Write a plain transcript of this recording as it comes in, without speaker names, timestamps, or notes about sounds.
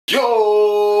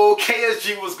Yo,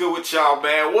 KSG, what's good with y'all,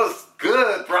 man? What's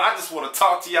good, bro? I just want to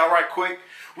talk to y'all right quick.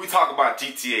 We talk about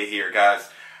GTA here, guys.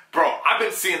 Bro, I've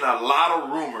been seeing a lot of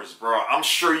rumors, bro. I'm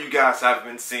sure you guys have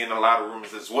been seeing a lot of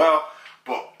rumors as well.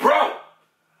 But, bro,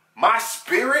 my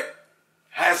spirit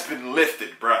has been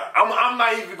lifted, bro. I'm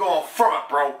not even going front,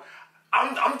 bro.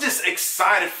 I'm just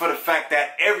excited for the fact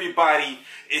that everybody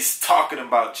is talking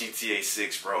about GTA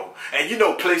 6, bro. And you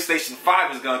know PlayStation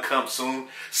 5 is going to come soon.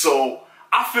 So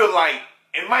I feel like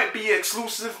it might be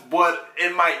exclusive, but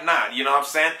it might not. You know what I'm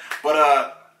saying? But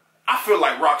I feel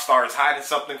like Rockstar is hiding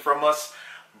something from us.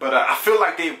 But I feel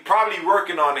like they're probably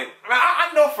working on it. I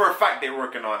know for a fact they're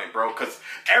working on it, bro. Because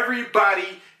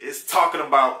everybody is talking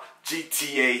about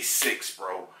GTA 6,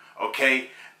 bro. Okay?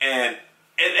 And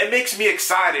it makes me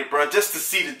excited, bro, just to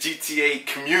see the GTA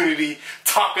community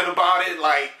talking about it.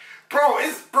 Like, bro,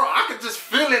 I can just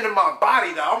feel it in my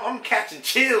body, though. I'm catching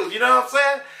chills, you know what I'm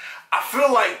saying? I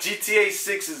feel like GTA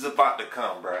 6 is about to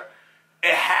come, bro.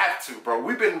 It had to, bro.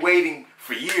 We've been waiting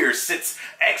for years, since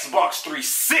Xbox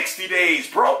 360 days,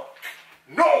 bro.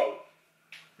 No.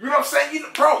 You know what I'm saying?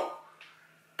 Bro,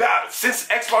 since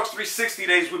Xbox 360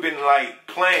 days, we've been, like,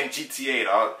 playing GTA,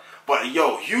 dog. But,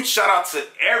 yo, huge shout out to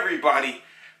everybody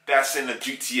that's in the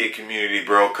GTA community,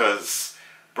 bro, because,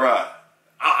 bro,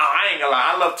 I ain't gonna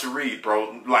lie, I love to read,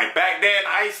 bro. Like, back then,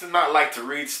 I used to not like to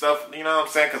read stuff, you know what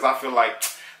I'm saying, because I feel like,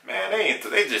 man,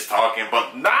 they just talking.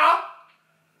 But now,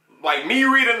 like, me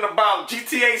reading about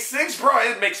GTA 6, bro,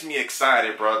 it makes me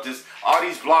excited, bro. Just all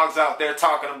these blogs out there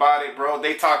talking about it, bro.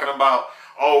 They talking about,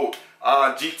 oh,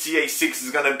 GTA 6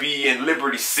 is going to be in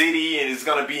Liberty City and it's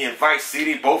going to be in Vice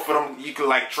City. Both of them, you can,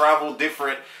 like, travel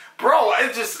different. Bro,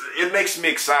 it makes me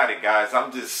excited, guys. I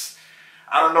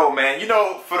don't know, man. You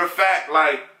know, for the fact,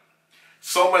 like,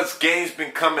 so much games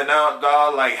been coming out,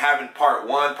 dog. Like, having part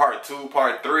 1, part 2,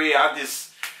 part 3.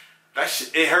 That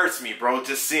shit, it hurts me, bro.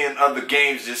 Just seeing other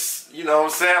games, just, you know what I'm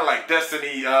saying? Like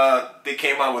Destiny, they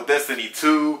came out with Destiny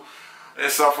 2 and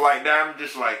stuff like that. I'm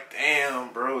just like,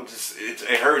 damn, bro.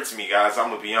 It hurts me, guys. I'm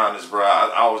gonna be honest, bro.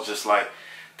 I was just like,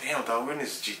 damn, dog, when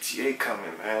is GTA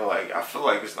coming, man? Like, I feel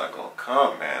like it's not gonna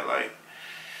come, man. Like,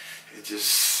 it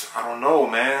just, I don't know,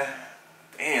 man.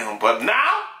 Damn, but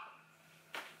now,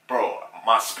 bro,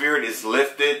 my spirit is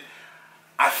lifted.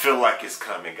 I feel like it's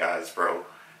coming, guys, bro.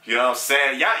 You know what I'm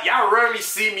saying? Y'all rarely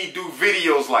see me do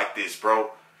videos like this, bro.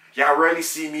 Y'all rarely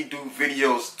see me do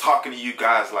videos talking to you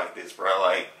guys like this, bro.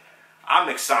 Like, I'm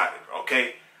excited,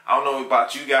 okay? I don't know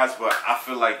about you guys, but I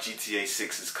feel like GTA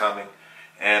 6 is coming.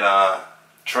 And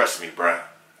trust me, bro.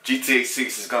 GTA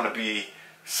 6 is gonna be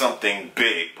something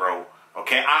big, bro.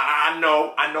 Okay? I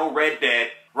know Red Dead.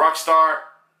 Rockstar,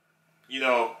 you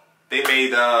know, they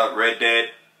made Red Dead.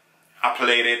 I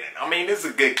played it. I mean, it's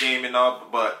a good game and all,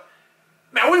 but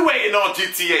man, we waiting on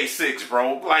GTA 6,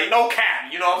 bro. Like, no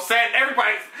cap, you know what I'm saying?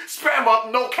 Everybody spam up,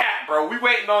 no cap, bro. We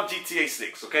waiting on GTA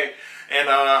 6, okay? And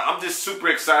I'm just super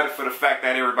excited for the fact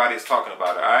that everybody's talking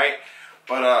about it, all right?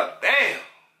 But, damn.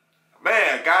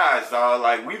 Man, guys,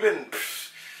 like, we've been,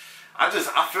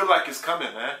 I feel like it's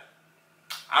coming, man.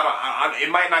 It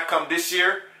might not come this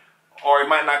year, or it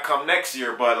might not come next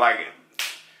year, but, like,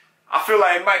 I feel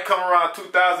like it might come around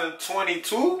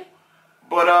 2022.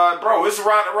 But, bro, it's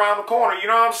right around the corner, you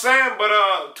know what I'm saying? But,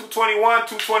 221,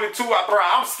 222, bro,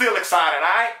 I'm still excited, all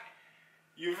right?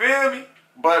 You feel me?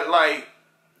 But, like,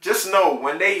 just know,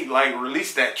 when they, like,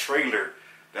 release that trailer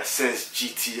that says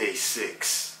GTA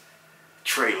 6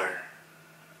 trailer,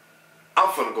 I'm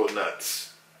finna go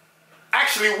nuts.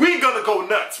 Actually, we gonna go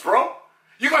nuts, bro.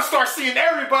 You're gonna start seeing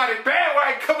everybody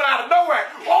bandwagon coming out of nowhere.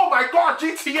 Oh, my God,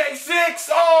 GTA 6.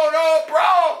 Oh, no,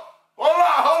 bro.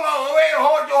 Hold on. Wait,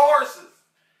 hold your horses.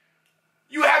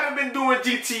 You haven't been doing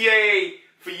GTA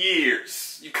for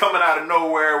years. You coming out of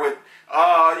nowhere with, you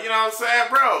know what I'm saying,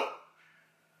 bro?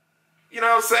 You know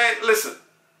what I'm saying? Listen,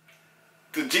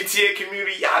 the GTA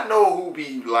community, y'all know who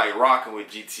be, like, rocking with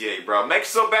GTA, bro. Make it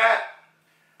so bad.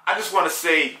 I just want to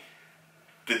say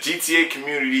the GTA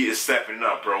community is stepping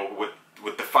up, bro,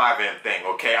 with the FiveM thing,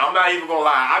 okay? I'm not even gonna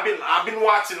lie. I've been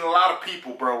watching a lot of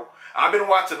people, bro. I've been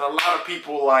watching a lot of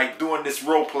people, like, doing this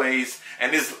role plays,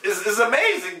 and it's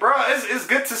amazing, bro. It's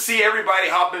good to see everybody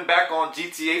hopping back on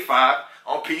GTA 5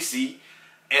 on PC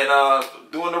and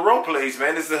doing the role plays,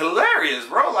 man. It's hilarious,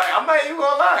 bro. Like, I'm not even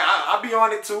gonna lie. I'll be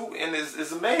on it too, and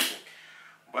it's amazing.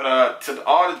 But to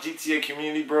all the GTA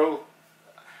community, bro,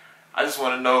 I just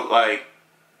want to know, like,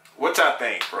 what y'all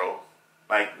think, bro?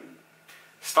 Like,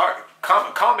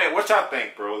 comment what y'all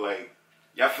think, bro. Like,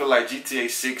 y'all feel like GTA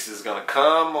 6 is gonna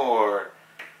come, or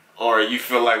you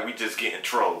feel like we just getting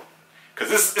trolled?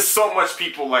 Cause it's so much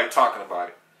people, like, talking about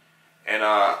it. And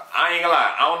I ain't gonna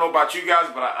lie, I don't know about you guys,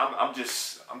 but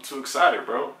I'm too excited,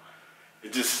 bro.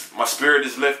 It just, my spirit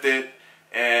is lifted,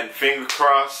 and finger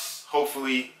crossed,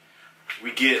 hopefully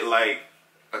we get like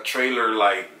a trailer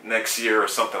like next year or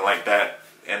something like that.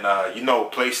 And you know,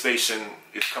 PlayStation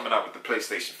is coming out with the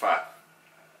PlayStation 5.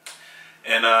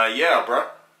 And yeah, bro.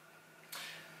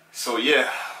 So yeah,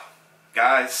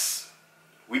 guys,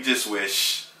 we just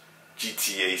wish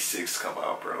GTA 6 come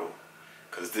out, bro.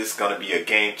 Cause this is gonna be a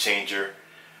game changer.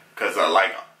 Cause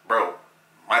like, bro,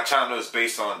 my channel is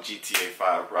based on GTA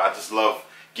 5, bro. I just love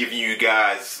giving you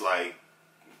guys like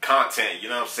content, you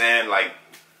know what I'm saying? Like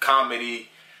comedy,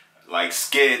 like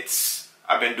skits.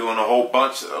 I've been doing a whole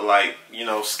bunch of like, you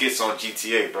know, skits on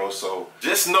GTA, bro. So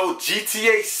just know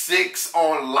GTA 6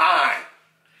 online.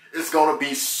 It's gonna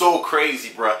be so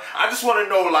crazy, bro. I just wanna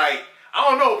know, like, I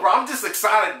don't know, bro. I'm just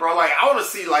excited, bro. Like, I wanna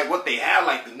see like what they have,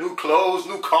 like the new clothes,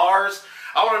 new cars.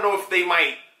 I wanna know if they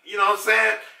might, you know what I'm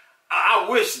saying? I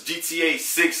wish GTA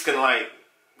 6 can like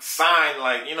sign,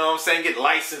 like, you know what I'm saying, get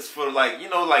licensed for like, you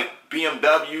know, like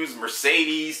BMWs,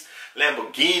 Mercedes,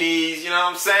 Lamborghinis, you know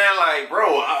what I'm saying? Like, bro,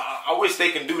 I wish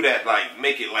they can do that, like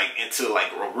make it like into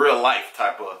like a real life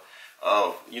type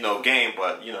of you know, game.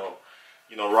 But you know,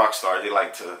 Rockstar, they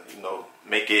like to, you know,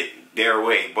 make it their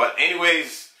way. But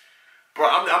anyways, bro,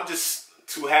 I'm just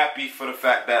too happy for the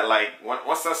fact that like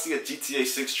once I see a GTA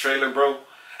 6 trailer, bro, and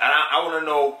I want to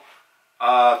know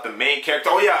the main character.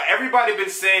 Oh yeah, everybody been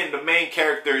saying the main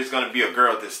character is gonna be a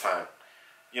girl this time.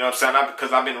 You know what I'm saying?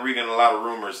 Because I've been reading a lot of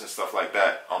rumors and stuff like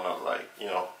that on the, like, you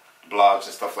know, blogs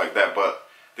and stuff like that. But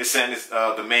they're saying this,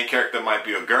 the main character might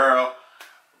be a girl.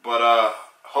 But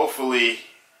hopefully,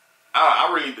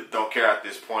 I really don't care at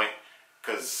this point,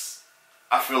 because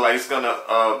I feel like it's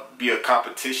gonna be a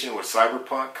competition with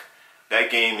Cyberpunk.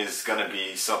 That game is gonna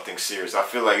be something serious. I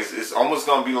feel like it's almost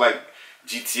gonna be like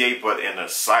GTA, but in a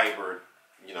cyber,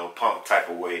 you know, punk type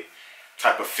of way,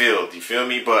 type of field. You feel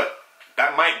me? But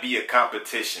that might be a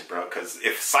competition, bro. Because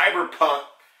if Cyberpunk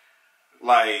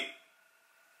like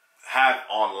have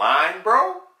online,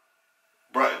 bro,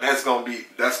 that's gonna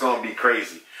be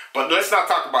crazy. But let's not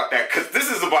talk about that, because this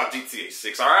is about GTA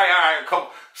 6. All right, come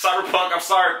Cyberpunk. I'm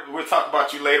sorry, we'll talk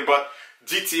about you later. But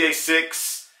GTA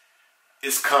 6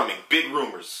 is coming. Big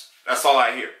rumors. That's all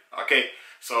I hear. Okay,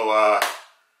 so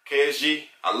KSG,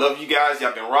 I love you guys.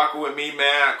 Y'all been rocking with me,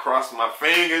 man. I cross my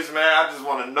fingers, man. I just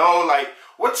want to know, like,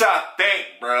 what y'all think,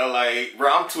 bro? Like,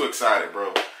 bro, I'm too excited,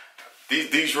 bro.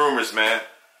 These rumors, man.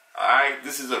 Alright,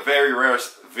 this is a very rare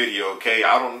video, okay?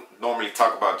 I don't normally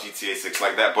talk about GTA 6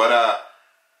 like that, but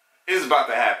it's about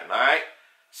to happen, alright?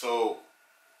 So,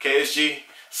 KSG,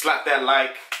 slap that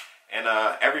like, and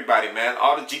everybody, man,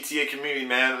 all the GTA community,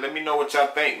 man, let me know what y'all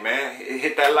think, man.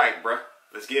 Hit that like, bro.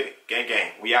 Let's get it. Gang,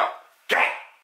 gang. We out. Gang!